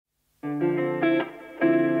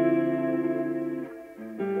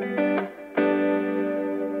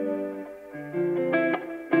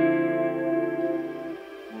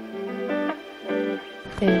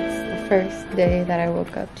first day that I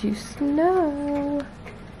woke up to snow.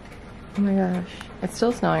 Oh my gosh. It's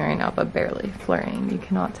still snowing right now, but barely flurrying. You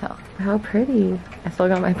cannot tell. How pretty. I still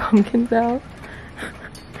got my pumpkins out.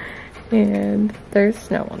 And there's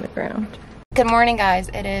snow on the ground. Good morning, guys.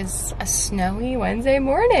 It is a snowy Wednesday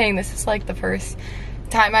morning. This is like the first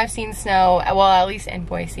time I've seen snow, well, at least in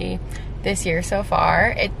Boise this year so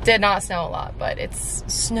far. It did not snow a lot, but it's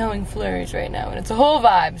snowing flurries right now, and it's a whole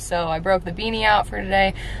vibe. So I broke the beanie out for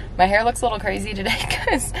today. My hair looks a little crazy today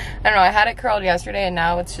because, I don't know, I had it curled yesterday, and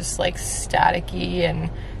now it's just like staticky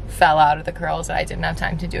and fell out of the curls, and I didn't have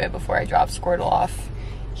time to do it before I dropped Squirtle off.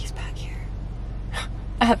 He's back here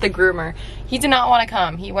at the groomer. He did not want to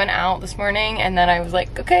come. He went out this morning, and then I was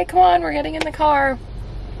like, okay, come on, we're getting in the car.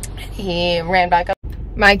 He ran back up.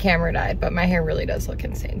 My camera died, but my hair really does look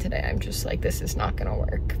insane today. I'm just like, this is not gonna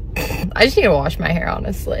work. I just need to wash my hair,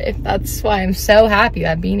 honestly. That's why I'm so happy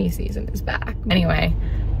that beanie season is back. Anyway,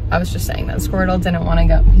 I was just saying that Squirtle didn't want to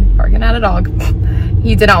go. He's barking at a dog.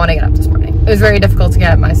 He did not want to get up this morning. It was very difficult to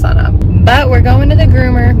get my son up. But we're going to the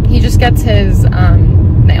groomer. He just gets his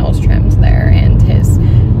nails trimmed there and his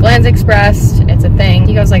glands expressed. It's a thing.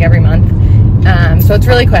 He goes like every month. So it's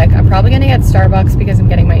really quick. I'm probably gonna get Starbucks because I'm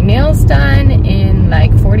getting my nails done in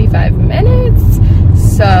like 45 minutes.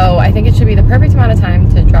 So I think it should be the perfect amount of time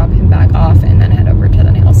to drop him back off and then head over to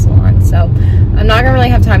the nail salon. So I'm not gonna really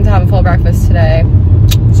have time to have a full breakfast today.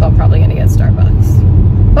 So I'm probably gonna get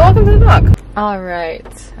Starbucks. But welcome to the vlog. All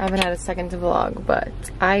right, I haven't had a second to vlog, but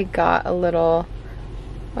I got a little,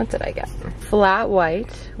 what did I get? Flat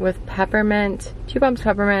white with peppermint, 2 pumps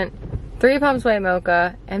peppermint, 3 pumps white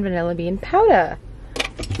mocha, and vanilla bean powder.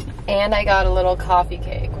 And I got a little coffee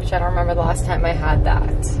cake, which I don't remember the last time I had that.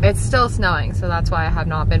 It's still snowing, so that's why I have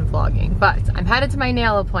not been vlogging. But I'm headed to my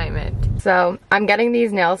nail appointment. So I'm getting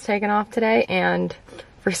these nails taken off today, and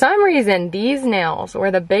for some reason, these nails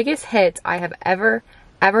were the biggest hits I have ever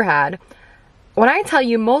had. When I tell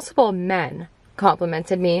you, multiple men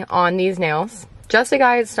complimented me on these nails. Just a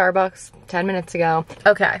guy at Starbucks 10 minutes ago.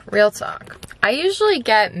 Okay, real talk. I usually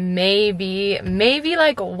get maybe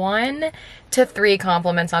like 1 to 3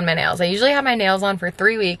 compliments on my nails. I usually have my nails on for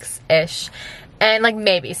 3 weeks-ish. And like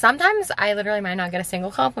maybe, sometimes I literally might not get a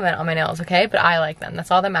single compliment on my nails, okay? But I like them,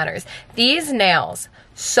 that's all that matters. These nails,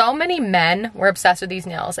 so many men were obsessed with these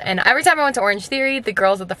nails. And every time I went to Orange Theory, the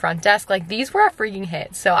girls at the front desk, like these were a freaking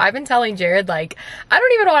hit. So I've been telling Jared, like, I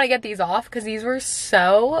don't even want to get these off because these were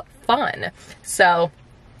so fun. So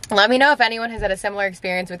let me know if anyone has had a similar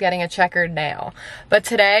experience with getting a checkered nail. But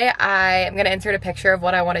today I am going to insert a picture of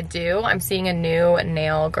what I want to do. I'm seeing a new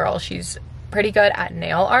nail girl. She's pretty good at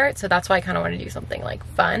nail art, so that's why I kind of want to do something like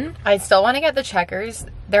fun. I still want to get the checkers.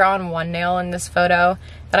 They're on 1 nail in this photo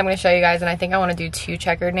that I'm going to show you guys, and I think I want to do 2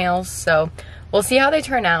 checkered nails, so we'll see how they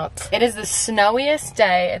turn out. It is the snowiest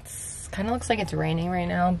day. It's kind of looks like it's raining right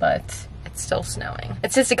now, but it's still snowing.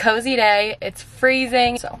 It's just a cozy day. It's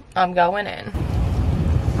freezing, so I'm going in.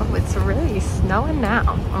 Oh, it's really snowing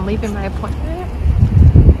now. I'm leaving my appointment.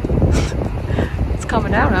 It's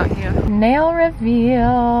coming down out here. Nail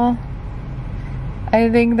reveal. I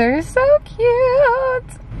think they're so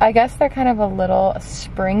cute. I guess they're kind of a little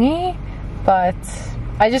springy, but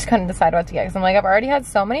I just couldn't decide what to get because I'm like, I've already had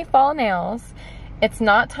so many fall nails. It's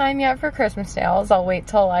not time yet for Christmas nails. I'll wait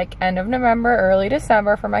till like end of November, early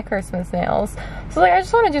December for my Christmas nails. So like, I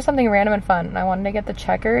just want to do something random and fun. And I wanted to get the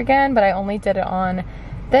checker again, but I only did it on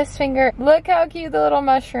this finger. Look how cute the little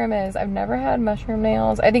mushroom is. I've never had mushroom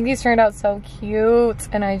nails. I think these turned out so cute,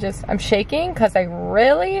 and I'm shaking because I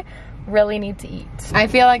really need to eat. I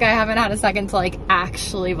feel like I haven't had a second to like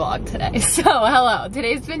actually vlog today. So hello,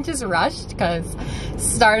 today's been just rushed because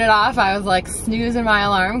started off I was like snoozing my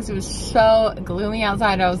alarm because it was so gloomy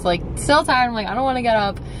outside. I was like still tired. I'm like, I don't want to get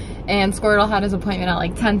up, and Squirtle had his appointment at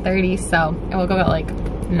like 10:30, so I woke up at like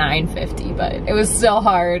 9:50, but it was still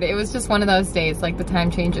hard. It was just one of those days, like the time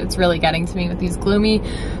change, it's really getting to me with these gloomy,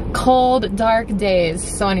 cold, dark days.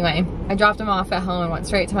 So anyway, I dropped him off at home and went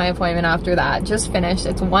straight to my appointment after that. Just finished.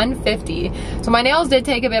 It's 1:50. So my nails did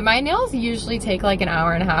take a bit. My nails usually take like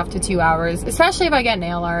 1.5 hours to 2 hours, especially if I get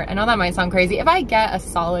nail art. I know that might sound crazy. If I get a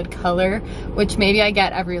solid color, which maybe I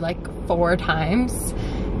get every like 4 times,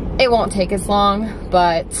 it won't take as long,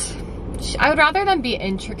 but I would rather them be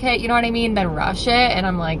intricate, you know what I mean, than rush it. And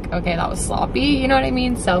I'm like, okay, that was sloppy, you know what I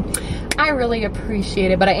mean? So I really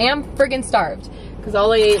appreciate it, but I am friggin' starved because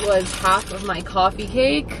all I ate was half of my coffee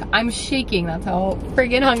cake. I'm shaking, that's how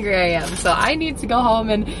friggin' hungry I am. So I need to go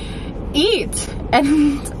home and eat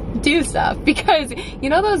and do stuff because, you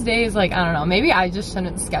know, those days, like, I don't know, maybe I just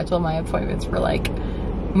shouldn't schedule my appointments for like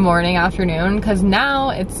morning, afternoon, because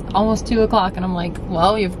now it's almost 2 o'clock and I'm like,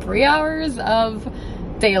 well, we have 3 hours of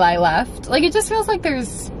daylight left. Like, it just feels like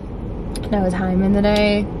there's no time in the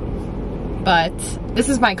day. But this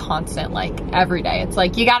is my constant, like, every day. It's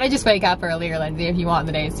like, you gotta just wake up earlier, Lindsay, if you want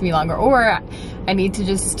the days to be longer. Or I need to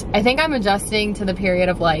just, I think I'm adjusting to the period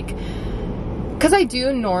of, like, because I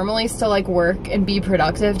do normally still, like, work and be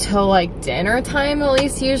productive till, like, dinner time, at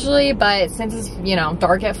least usually. But since it's, you know,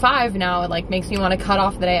 dark at 5 now, it, like, makes me want to cut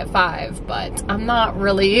off the day at 5. But I'm not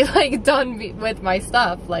really, like, done with my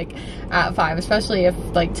stuff, like, at 5. Especially if,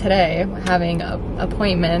 like, today, having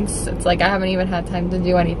appointments, it's like I haven't even had time to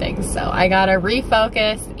do anything. So I gotta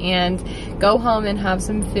refocus and go home and have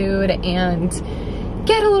some food and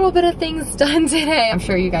get a little bit of things done today. I'm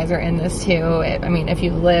sure you guys are in this too. I mean, if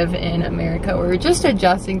you live in America, we're just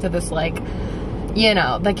adjusting to this, like, you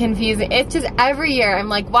know, the confusing. It's just every year I'm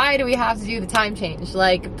like, why do we have to do the time change?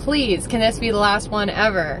 Like, please, can this be the last one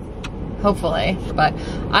ever? Hopefully. But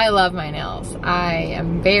I love my nails. I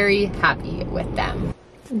am very happy with them.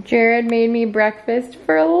 Jared made me breakfast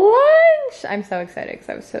for lunch. I'm so excited because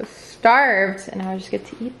I was so starved, and I just get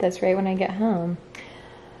to eat this right when I get home.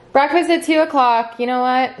 Breakfast at 2 o'clock. You know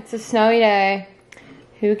what? It's a snowy day.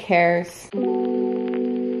 Who cares?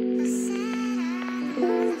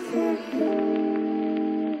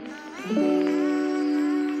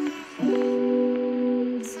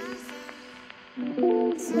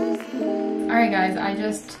 Alright guys, I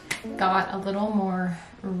just got a little more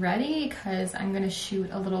ready because I'm going to shoot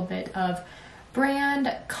a little bit of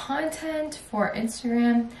brand content for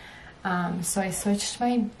Instagram. So I switched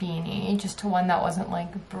my beanie just to one that wasn't,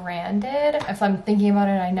 like, branded. If I'm thinking about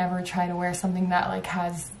it, I never try to wear something that, like,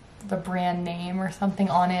 has the brand name or something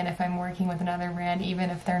on it if I'm working with another brand, even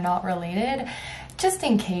if they're not related, just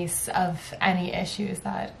in case of any issues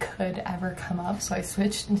that could ever come up. So I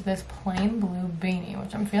switched into this plain blue beanie,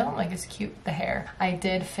 which I'm feeling like is cute with the hair. I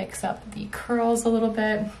did fix up the curls a little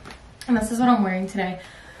bit, and this is what I'm wearing today.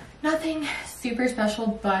 Nothing super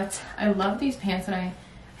special, but I love these pants, and I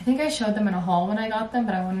think I showed them in a haul when I got them,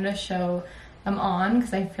 but I wanted to show them on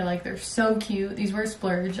because I feel like they're so cute. These were a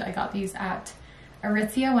splurge. I got these at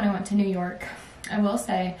Aritzia when I went to New York. I will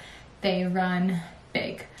say they run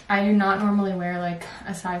big. I do not normally wear, like,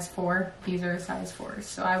 a size 4. These are a size 4.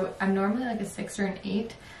 So I'm normally like a 6 or an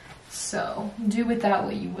 8. So do with that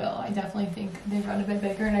what you will. I definitely think they run a bit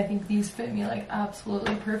bigger, and I think these fit me, like,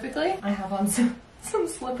 absolutely perfectly. I have on some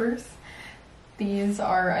slippers. These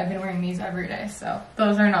are, I've been wearing these every day, so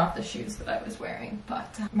those are not the shoes that I was wearing.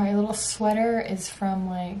 But my little sweater is from,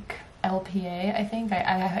 like, LPA, I think.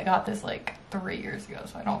 I got this, like, 3 years ago,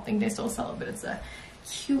 so I don't think they still sell it, but it's a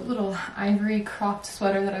cute little ivory cropped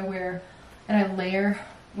sweater that I wear, and I layer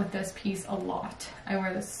with this piece a lot. I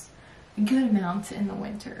wear this a good amount in the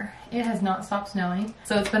winter. It has not stopped snowing,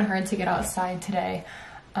 so it's been hard to get outside today.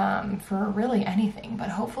 For really anything, but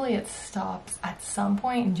hopefully it stops at some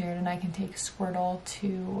point and Jared and I can take Squirtle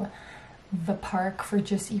to the park for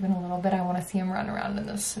just even a little bit. I want to see him run around in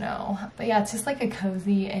the snow. But yeah, it's just like a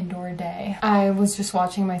cozy indoor day. I was just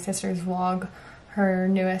watching my sister's vlog, her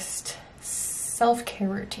newest self-care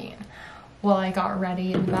routine. While I got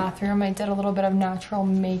ready in the bathroom, I did a little bit of natural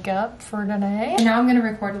makeup for today. Now I'm going to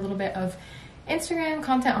record a little bit of Instagram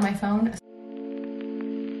content on my phone.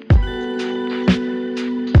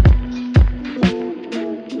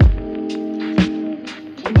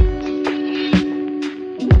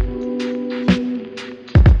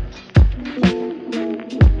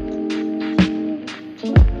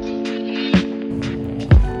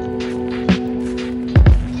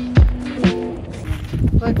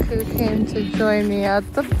 Look who came to join me at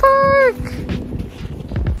the park.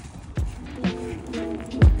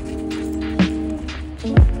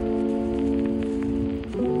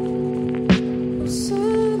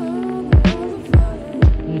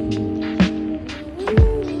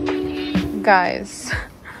 Guys,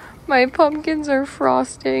 my pumpkins are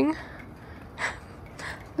frosting.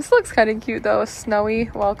 This looks kind of cute though, a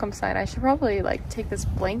snowy welcome sign. I should probably, like, take this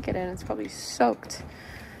blanket in. It's probably soaked.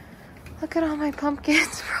 Look at all my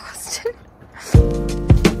pumpkins frosted.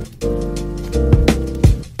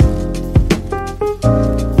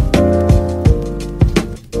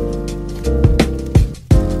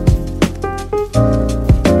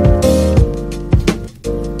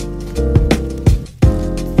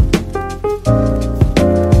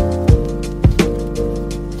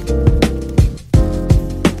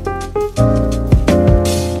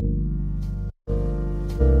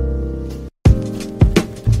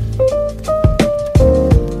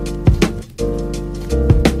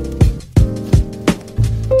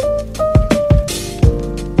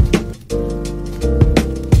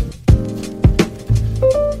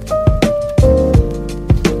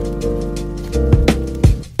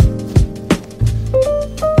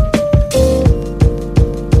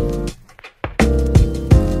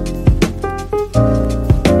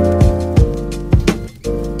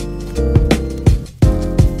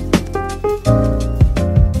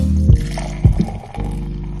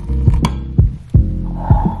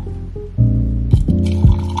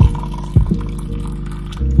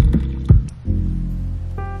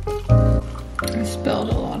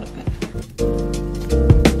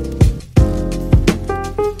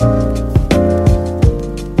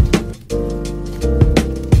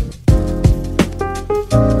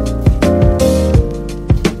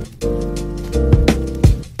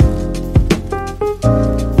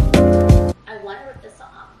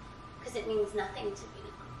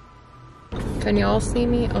 see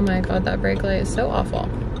me? Oh my God, that brake light is so awful.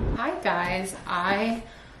 Hi guys, I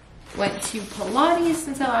went to Pilates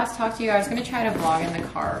since I last talked to you. I was gonna try to vlog in the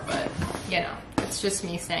car, but you know, it's just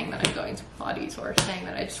me saying that I'm going to Pilates or saying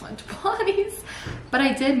that I just went to Pilates. But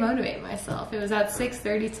I did motivate myself. It was at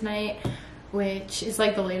 6:30 tonight, which is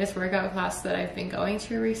like the latest workout class that I've been going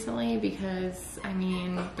to recently, because I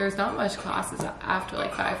mean, there's not much classes after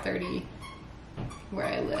like 5:30 where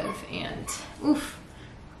I live, and oof,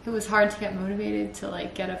 it was hard to get motivated to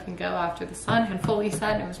like get up and go after the sun had fully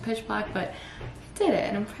set and it was pitch black, but I did it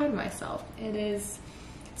and I'm proud of myself. It is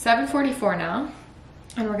 7:44 now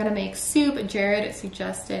and we're gonna make soup. Jared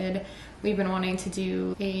suggested, we've been wanting to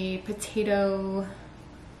do a potato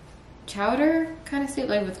chowder kind of soup,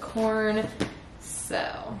 like with corn,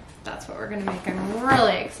 so that's what we're gonna make. I'm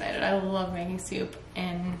really excited. I love making soup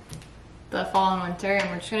in the fall and winter, and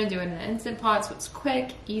we're just gonna do it in an Instant Pot, so it's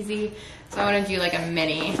quick, easy. So I want to do like a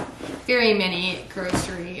mini, very mini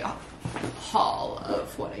grocery haul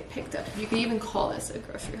of what I picked up. You could even call this a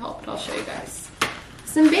grocery haul, but I'll show you guys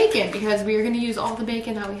some bacon, because we are going to use all the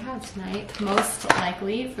bacon that we have tonight, most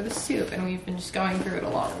likely for the soup, and we've been just going through it a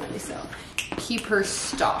lot lately, so keep her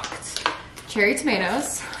stocked. Cherry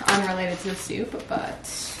tomatoes, unrelated to the soup,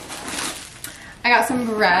 but I got some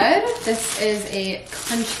bread. This is a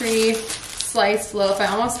country sliced loaf. I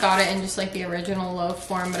almost got it in just like the original loaf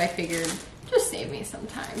form, but I figured just save me some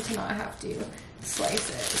time to not have to slice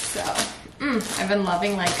it. So I've been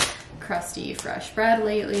loving like crusty fresh bread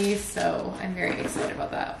lately, so I'm very excited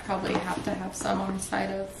about that. I'll probably have to have some on the side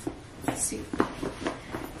of soup.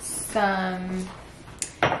 Some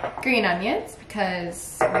green onions,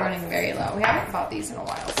 because we're running very low. We haven't bought these in a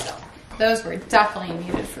while, so those were definitely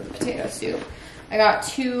needed for the potato soup. I got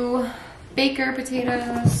 2 Baker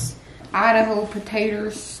potatoes, Idaho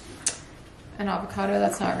potatoes, an avocado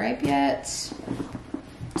that's not ripe yet,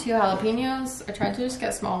 2 jalapenos. I tried to just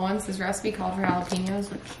get small ones. This recipe called for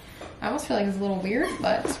jalapenos, which I almost feel like is a little weird,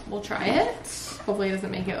 but we'll try it. Hopefully it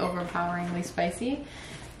doesn't make it overpoweringly spicy.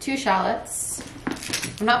 2 shallots.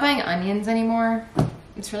 I'm not buying onions anymore.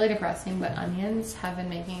 It's really depressing, but onions have been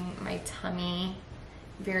making my tummy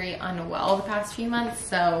very unwell the past few months,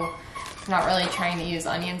 so I'm not really trying to use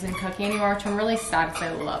onions in cooking anymore, which I'm really sad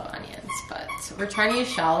because I love onions, but we're trying to use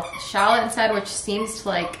shallot instead, which seems to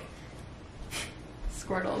like,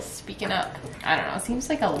 Squirtle's speaking up. I don't know, it seems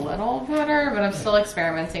like a little better, but I'm still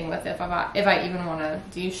experimenting with if I even want to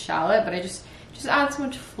do shallot, but I just adds so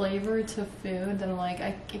much flavor to food that I'm like,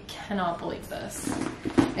 I cannot believe this.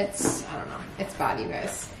 It's, I don't know, it's bad, you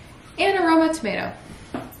guys. And aroma tomato.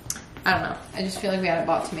 I don't know, I just feel like we hadn't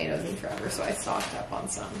bought tomatoes in forever, so I stocked up on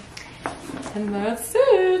some. And that's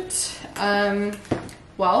it.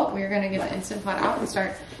 Well, we're gonna get the Instant Pot out and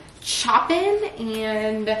start chopping,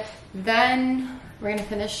 and then we're gonna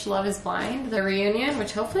finish Love is Blind, the reunion,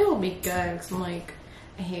 which hopefully will be good, because I'm like,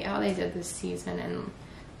 I hate how they did this season in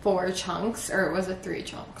 4 chunks, or was it 3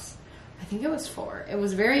 chunks? I think it was 4. It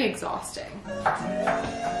was very exhausting.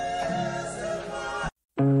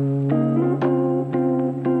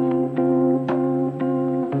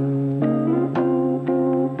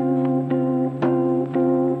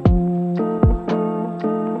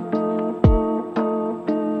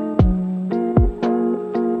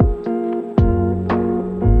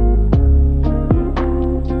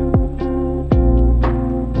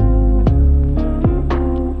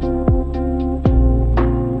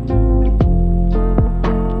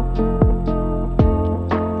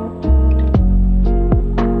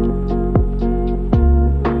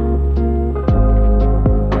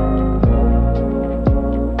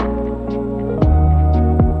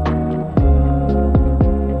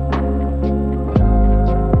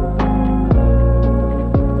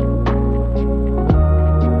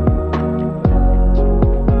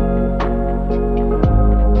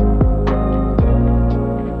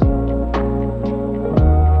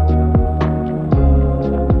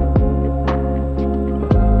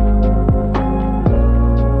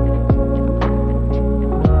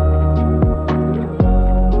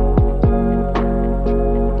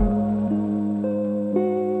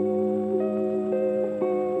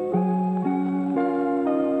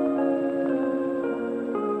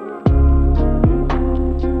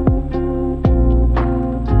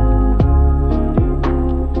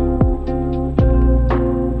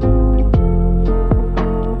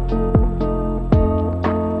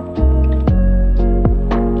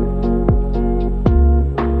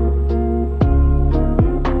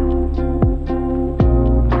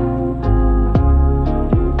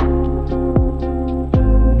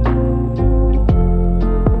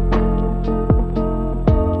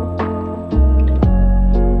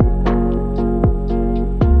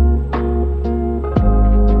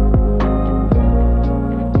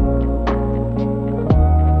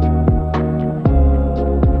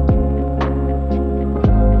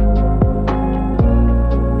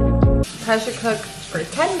 pressure cook for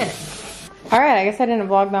 10 minutes. All right, I guess I didn't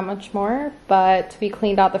vlog that much more, but we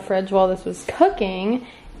cleaned out the fridge while this was cooking,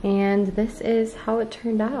 and this is how it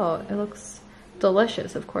turned out. It looks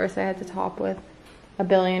delicious. Of course, I had to top with a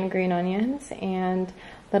billion green onions and a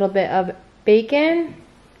little bit of bacon,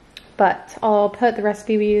 but I'll put the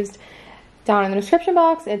recipe we used down in the description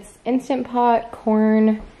box. It's Instant Pot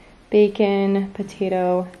corn, bacon,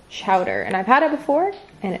 potato chowder, and I've had it before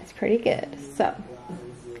and it's pretty good, so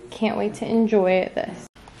can't wait to enjoy this.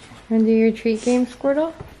 Wanna do your treat game,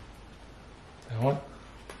 Squirtle? That one?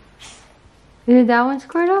 You did that one,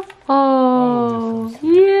 Squirtle? Oh,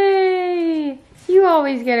 yay! You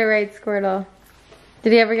always get it right, Squirtle.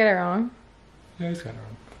 Did he ever get it wrong? Yeah, he's got it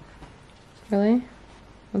wrong. Really?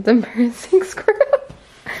 With the embarrassing Squirtle?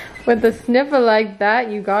 With the sniffle like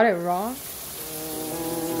that, you got it wrong?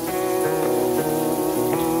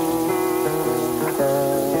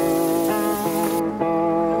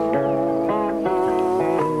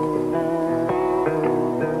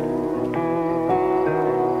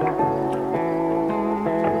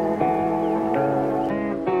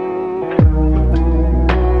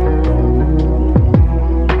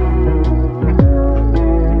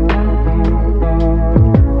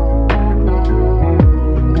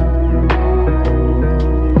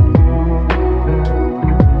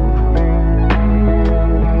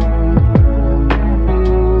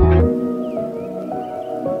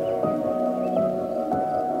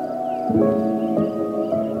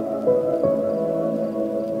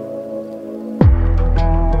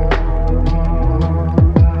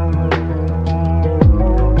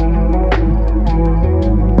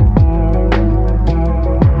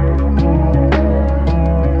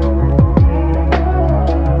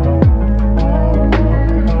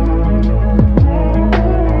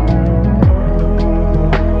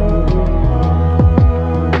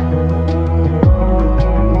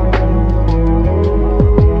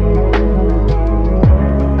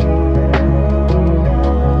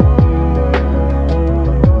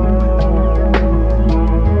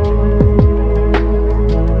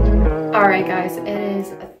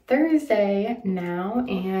 Now,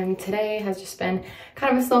 and today has just been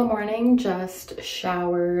kind of a slow morning. Just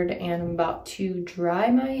showered and I'm about to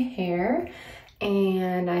dry my hair,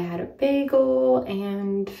 and I had a bagel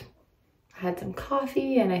and had some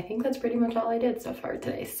coffee, and I think that's pretty much all I did so far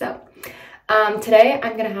today. So today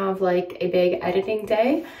I'm gonna have like a big editing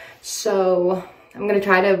day, so I'm gonna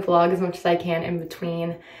try to vlog as much as I can in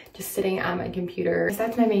between, just sitting at my computer.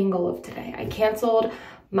 That's my main goal of today. I canceled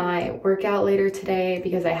my workout later today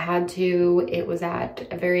because I had to. It was at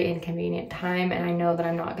a very inconvenient time, and I know that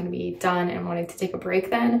I'm not going to be done and wanted to take a break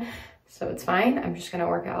then, so it's fine. I'm just going to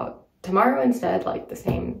work out tomorrow instead, like the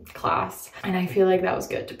same class, and I feel like that was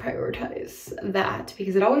good to prioritize that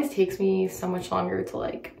because it always takes me so much longer to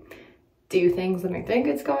like do things than I think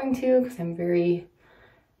it's going to, because I'm very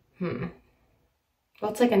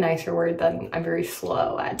what's like a nicer word than I'm very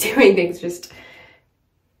slow at doing things, just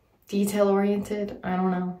detail oriented. I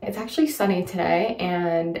don't know. It's actually sunny today,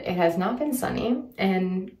 and it has not been sunny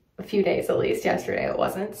in a few days, at least. Yesterday it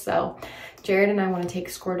wasn't. So Jared and I want to take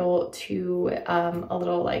Squirtle to a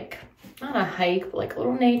little, like, not a hike, but like a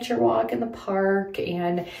little nature walk in the park,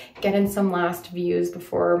 and get in some last views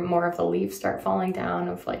before more of the leaves start falling down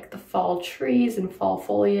of like the fall trees and fall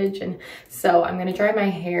foliage. And so I'm gonna dry my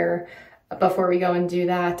hair before we go and do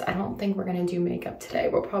that. I don't think we're gonna do makeup today.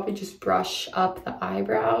 We'll probably just brush up the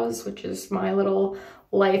eyebrows, which is my little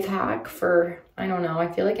life hack for, I don't know, I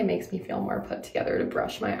feel like it makes me feel more put together to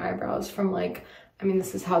brush my eyebrows from like, I mean,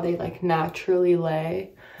 this is how they like naturally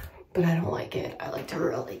lay, but I don't like it. I like to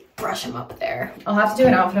really brush them up there. I'll have to do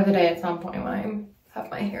an outfit of the day at some point when I have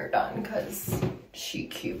my hair done, because she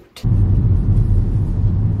cute.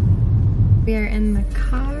 We are in the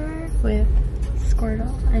car with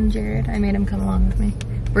Squirtle and Jared. I made him come along with me.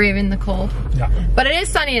 Braving the cold. Yeah. But it is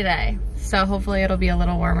sunny today, so hopefully it'll be a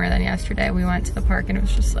little warmer than yesterday. We went to the park and it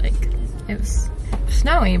was just like, it was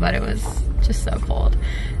snowy, but it was just so cold.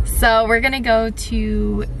 So we're gonna go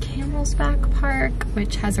to Camel's Back Park,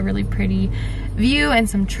 which has a really pretty view and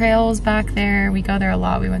some trails back there. We go there a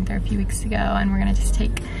lot. We went there a few weeks ago, and we're gonna just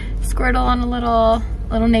take Squirtle on a little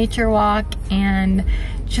nature walk and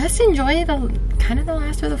just enjoy the kind of the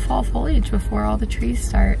last of the fall foliage before all the trees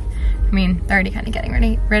start. I mean, they're already kind of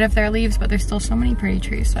getting rid of their leaves, but there's still so many pretty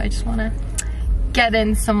trees, so I just want to get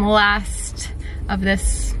in some last of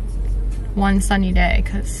this one sunny day,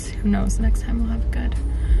 because who knows, the next time we'll have a good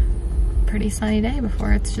pretty sunny day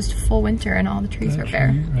before it's just full winter and all the trees are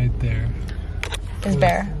bare. Right there is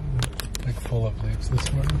bare. like full of leaves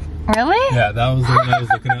this morning. Really? Yeah, that was the one I was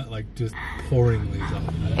looking at, like just pouring leaves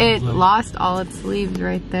off. It like, lost all its leaves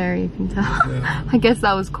right there, you can tell. Yeah. I guess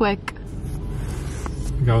that was quick.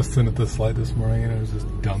 I was sitting at this light this morning and it was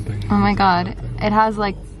just dumping. Oh my god, it has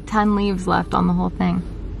like 10 leaves left on the whole thing.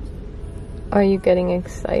 Are you getting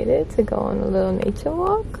excited to go on a little nature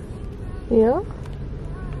walk? Yeah?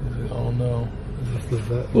 Oh no.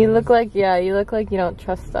 You look like, yeah, you look like you don't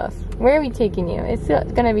trust us. Where are we taking you? It's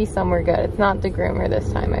gonna be somewhere good. It's not the groomer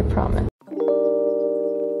this time, I promise.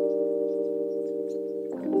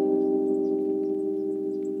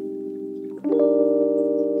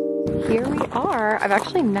 Here we are. I've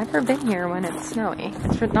actually never been here when it's snowy.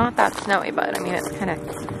 It's not that snowy, but I mean, it's kind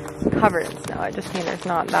of covered in snow. I just mean there's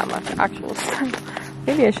not that much actual snow.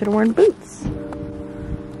 Maybe I should have worn boots.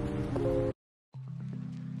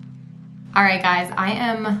 All right, guys, I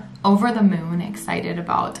am over the moon excited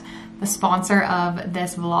about the sponsor of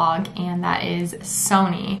this vlog, and that is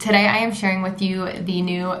Sony. Today, I am sharing with you the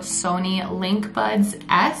new Sony LinkBuds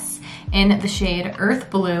S in the shade Earth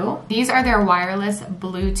Blue. These are their wireless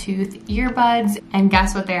Bluetooth earbuds, and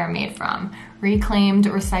guess what they are made from? Reclaimed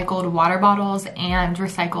recycled water bottles and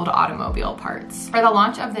recycled automobile parts. For the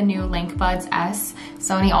launch of the new LinkBuds S,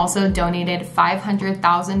 Sony also donated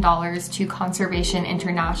 $500,000 to Conservation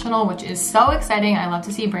International, which is so exciting. I love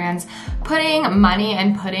to see brands putting money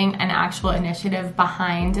and putting an actual initiative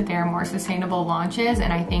behind their more sustainable launches,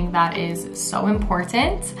 and I think that is so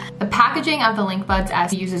important. The packaging of the LinkBuds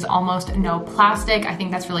S uses almost no plastic. I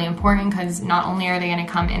think that's really important because not only are they gonna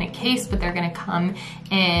come in a case, but they're gonna come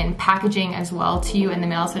in packaging as well to you in the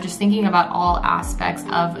mail. So just thinking about all aspects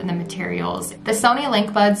of the materials. The Sony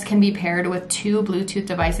LinkBuds can be paired with 2 Bluetooth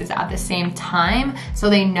devices at the same time, so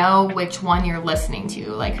they know which one you're listening to.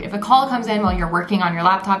 Like if a call comes in while you're working on your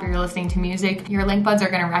laptop or you're listening to music, your LinkBuds are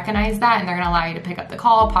gonna recognize that and they're gonna allow you to pick up the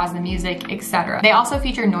call, pause the music, etc. They also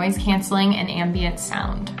feature noise canceling and ambient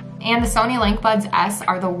sound. And the Sony LinkBuds S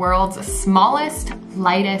are the world's smallest,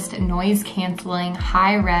 lightest, noise-canceling,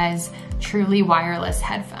 high-res, truly wireless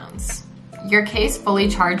headphones. Your case fully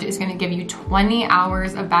charged is gonna give you 20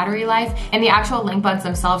 hours of battery life, and the actual LinkBuds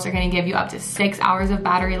themselves are gonna give you up to 6 hours of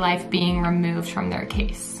battery life being removed from their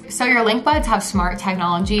case. So your LinkBuds have smart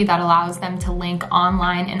technology that allows them to link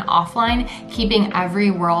online and offline, keeping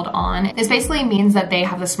every world on. This basically means that they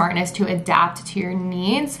have the smartness to adapt to your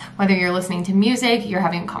needs. Whether you're listening to music, you're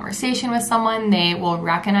having a conversation with someone, they will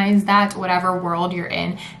recognize that whatever world you're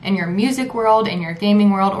in your music world, in your gaming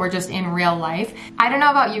world, or just in real life. I don't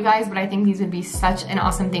know about you guys, but I think these would be such an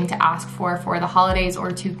awesome thing to ask for the holidays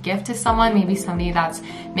or to gift to someone, maybe somebody that's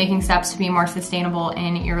making steps to be more sustainable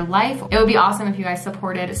in your life. It would be awesome if you guys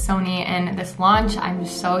supported Sony in this launch. I'm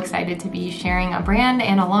just so excited to be sharing a brand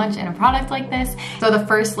and a launch and a product like this. So the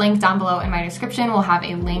first link down below in my description will have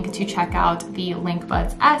a link to check out the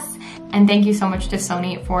LinkBuds S. And thank you so much to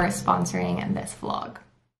Sony for sponsoring this vlog.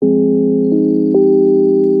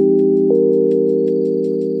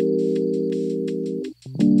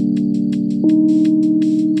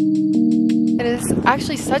 It is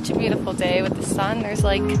actually such a beautiful day with the sun. There's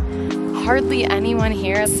like hardly anyone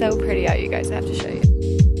here. It's so pretty out, you guys. I have to show you.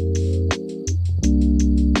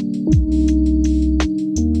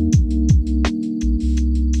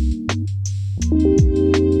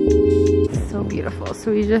 So beautiful.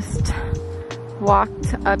 So we just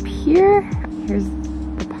walked up here. Here's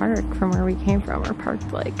the park from where we came from. We're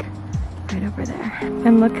parked like right over there.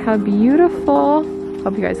 And look how beautiful.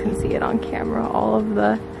 Hope you guys can see it on camera. All of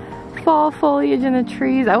the fall foliage in the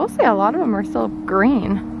trees. I will say a lot of them are still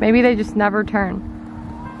green. Maybe they just never turn.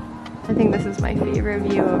 I think this is my favorite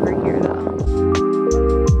view over here though.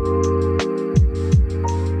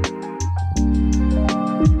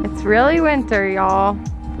 It's really winter, y'all.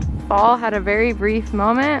 Fall had a very brief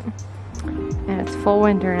moment and it's full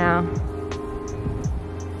winter now.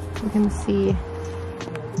 You can see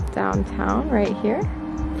downtown right here.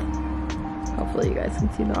 Hopefully you guys can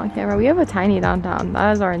see that on camera. We have a tiny downtown.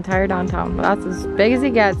 That is our entire downtown. But that's as big as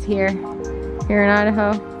it gets here in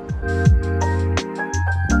Idaho.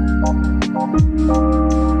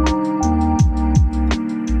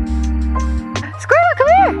 Squirtle,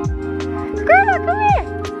 come here! Squirtle, come here!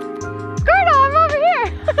 Squirtle, I'm over here!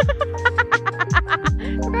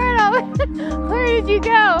 Squirtle, where did you go?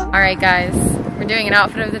 All right, guys, we're doing an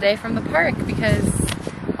outfit of the day from the park because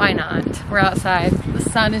why not? We're outside. The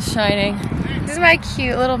sun is shining. This is my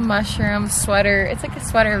cute little mushroom sweater. It's like a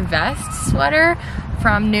sweater vest sweater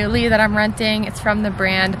from Newly that I'm renting. It's from the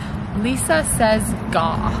brand Lisa Says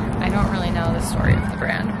Gaw. I don't really know the story of the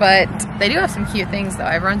brand, but they do have some cute things though.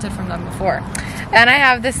 I've rented from them before. And I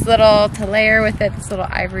have this little, to layer with it, this little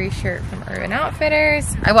ivory shirt from Urban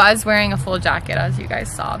Outfitters. I was wearing a full jacket as you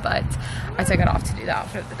guys saw, but I took it off to do the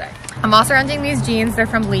outfit of the day. I'm also renting these jeans. They're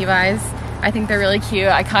from Levi's. I think they're really cute.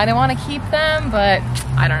 I kind of want to keep them, but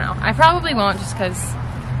I don't know. I probably won't just because,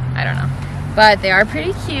 I don't know. But they are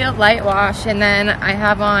pretty cute, light wash. And then I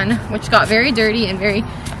have on, which got very dirty and very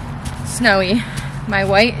snowy, my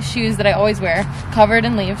white shoes that I always wear, covered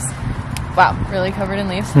in leaves. Wow, really covered in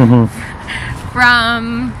leaves.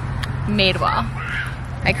 From Madewell.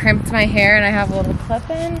 I crimped my hair and I have a little clip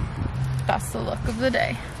in. That's the look of the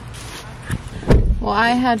day. Well, I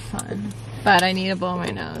had fun, but I need to blow my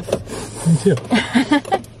nose. Me too.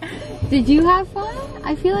 Did you have fun?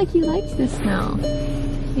 I feel like you liked the snow.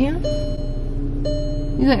 Yeah?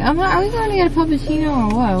 He's like, are we going to get a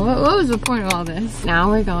puppuccino or what? What was the point of all this? Now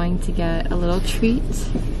we're going to get a little treat,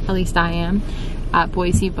 at least I am, at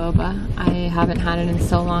Boise Boba. I haven't had it in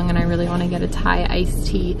so long and I really want to get a Thai iced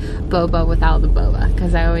tea boba without the boba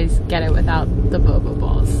because I always get it without the boba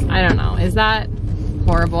balls. I don't know. Is that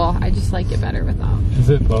horrible? I just like it better without. Is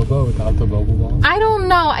it boba without the boba balls? I don't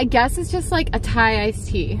know. I guess it's just like a Thai iced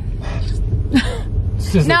tea.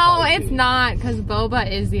 No, it's not, because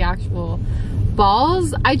boba is the actual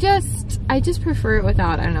balls. I just prefer it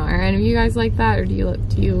without. I don't know. Are any of you guys like that, or do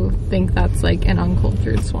you think that's like an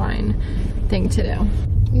uncultured swine thing to do?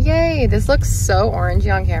 Yay! This looks so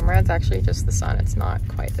orangey on camera. It's actually just the sun. It's not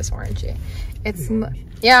quite this orangey. It's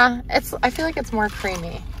yeah. I feel like it's more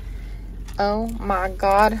creamy. Oh my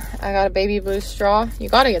god! I got a baby blue straw. You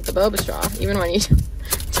gotta get the boba straw, even when you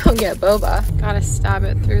don't get boba. Gotta stab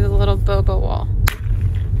it through the little boba wall.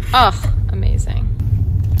 Oh, amazing.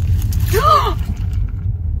 Are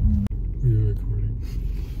you recording?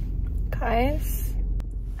 Guys,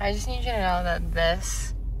 I just need you to know that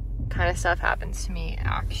this kind of stuff happens to me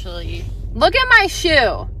actually. Look at my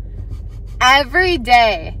shoe. Every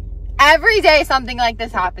day something like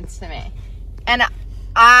this happens to me. And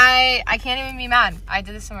I can't even be mad. I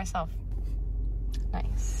did this to myself.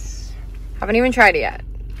 Nice. Haven't even tried it yet,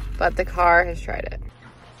 but the car has tried it.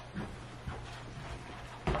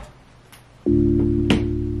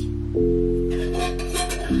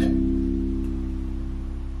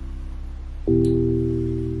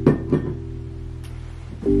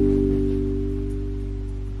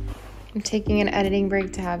 I'm taking an editing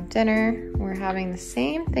break to have dinner. We're having the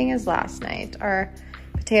same thing as last night. Our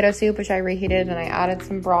potato soup, which I reheated, and I added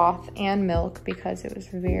some broth and milk because it was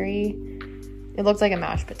it looked like a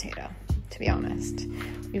mashed potato, to be honest.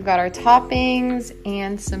 We've got our toppings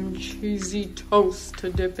and some cheesy toast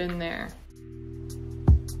to dip in there.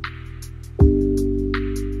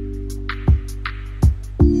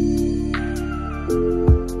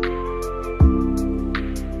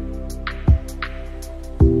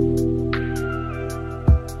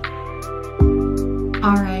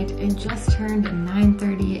 Alright, it just turned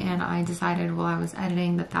 9:30 and I decided while I was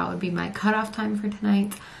editing that would be my cutoff time for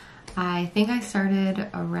tonight. I think I started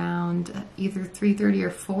around either 3:30 or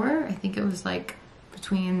 4. I think it was like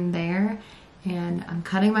between there, and I'm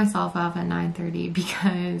cutting myself off at 9:30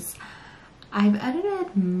 because I've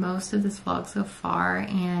edited most of this vlog so far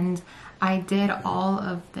and I did all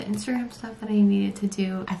of the Instagram stuff that I needed to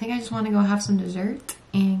do. I think I just want to go have some dessert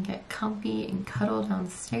and get comfy and cuddle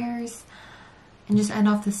downstairs and just end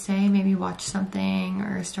off this day, maybe watch something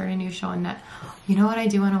or start a new show on net. You know what I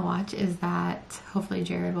do want to watch is that, hopefully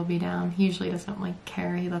Jared will be down. He usually doesn't like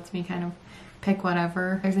care. He lets me kind of pick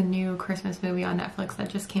whatever. There's a new Christmas movie on Netflix that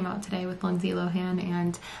just came out today with Lindsey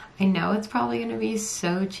and I know it's probably going to be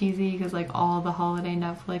so cheesy because like all the holiday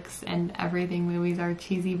Netflix and everything movies are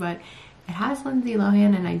cheesy, but it has Lindsey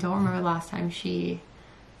and I don't remember the last time she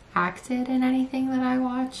acted in anything that I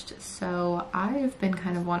watched, so I've been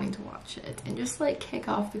kind of wanting to watch it and just like kick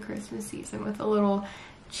off the Christmas season with a little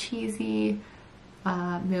cheesy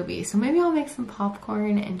movie. So maybe I'll make some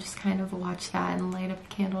popcorn and just kind of watch that and light up a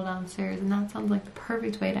candle downstairs, and that sounds like the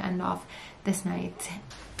perfect way to end off this night.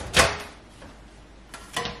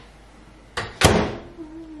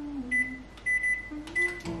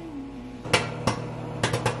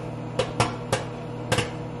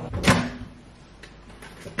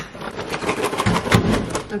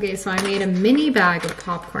 Okay, so I made a mini bag of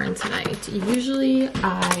popcorn tonight. Usually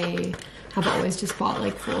I have always just bought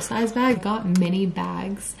like full-size bags. I got mini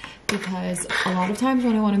bags because a lot of times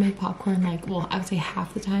when I want to make popcorn, like, well, I would say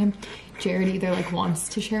half the time, Jared either like wants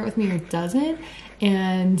to share it with me or doesn't,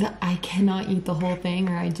 and I cannot eat the whole thing,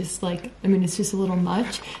 or I just like, I mean, it's just a little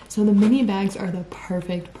much. So the mini bags are the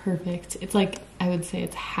perfect, it's like, I would say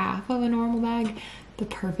it's half of a normal bag, the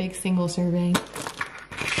perfect single serving.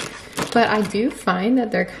 But I do find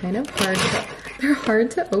that they're kind of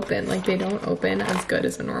hard to open. Like, they don't open as good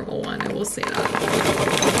as a normal one, I will say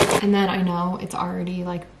that. And then I know it's already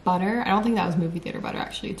like butter. I don't think that was movie theater butter,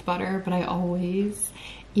 actually. It's butter, but I always,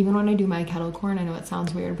 even when I do my kettle corn, I know it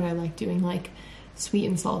sounds weird, but I like doing like sweet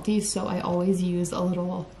and salty, so I always use a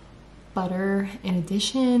little butter in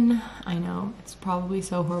addition. I know it's probably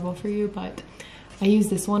so horrible for you, but I use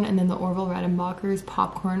this one, and then the Orville Redenbacher's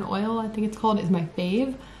popcorn oil, I think it's called, is my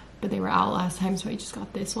fave, but they were out last time, so I just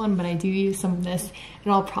got this one. But I do use some of this,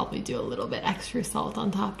 and I'll probably do a little bit extra salt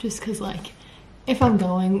on top, just because, like, if I'm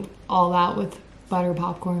going all out with butter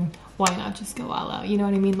popcorn, why not just go all out? You know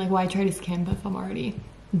what I mean? Like, why try to skimp if I'm already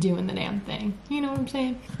doing the damn thing? You know what I'm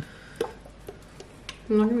saying?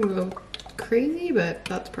 I'm not gonna go crazy, but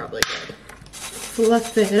that's probably good.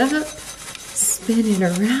 Fluff it up, spin it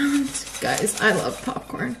around. Guys, I love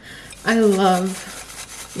popcorn. I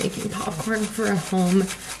love making popcorn for a home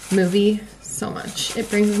movie so much. It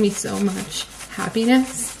brings me so much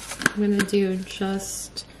happiness. I'm gonna do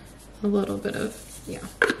just a little bit of, yeah,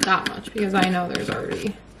 that much, because I know there's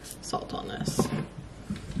already salt on this.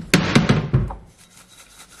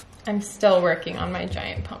 I'm still working on my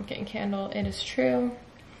giant pumpkin candle. It is true.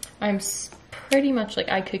 I'm pretty much like,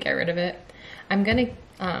 I could get rid of it. I'm gonna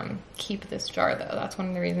keep this jar though. That's one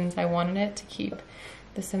of the reasons I wanted it, to keep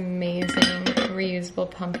this amazing reusable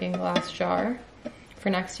pumpkin glass jar for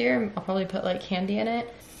next year. I'll probably put like candy in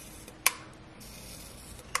it.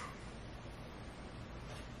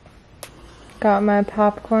 Got my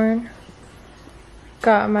popcorn.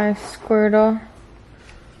 Got my Squirtle.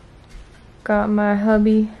 Got my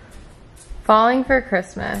hubby. Falling for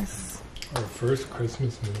Christmas. Our first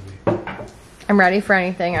Christmas movie. I'm ready for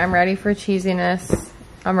anything. I'm ready for cheesiness.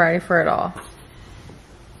 I'm ready for it all.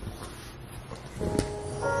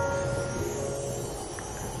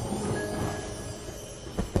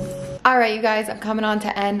 All right, you guys, I'm coming on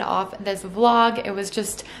to end off this vlog. It was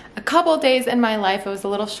just a couple days in my life. It was a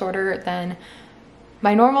little shorter than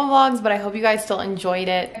my normal vlogs, but I hope you guys still enjoyed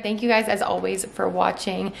it. Thank you guys as always for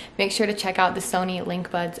watching. Make sure to check out the Sony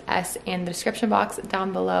LinkBuds S in the description box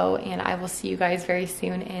down below, and I will see you guys very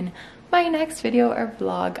soon in my next video or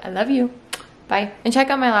vlog. I love you. Bye. And check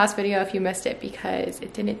out my last video if you missed it, because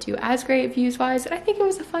it didn't do as great views wise, and I think it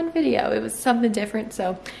was a fun video. It was something different,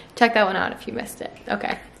 so check that one out if you missed it.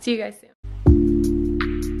 Okay, see you guys soon.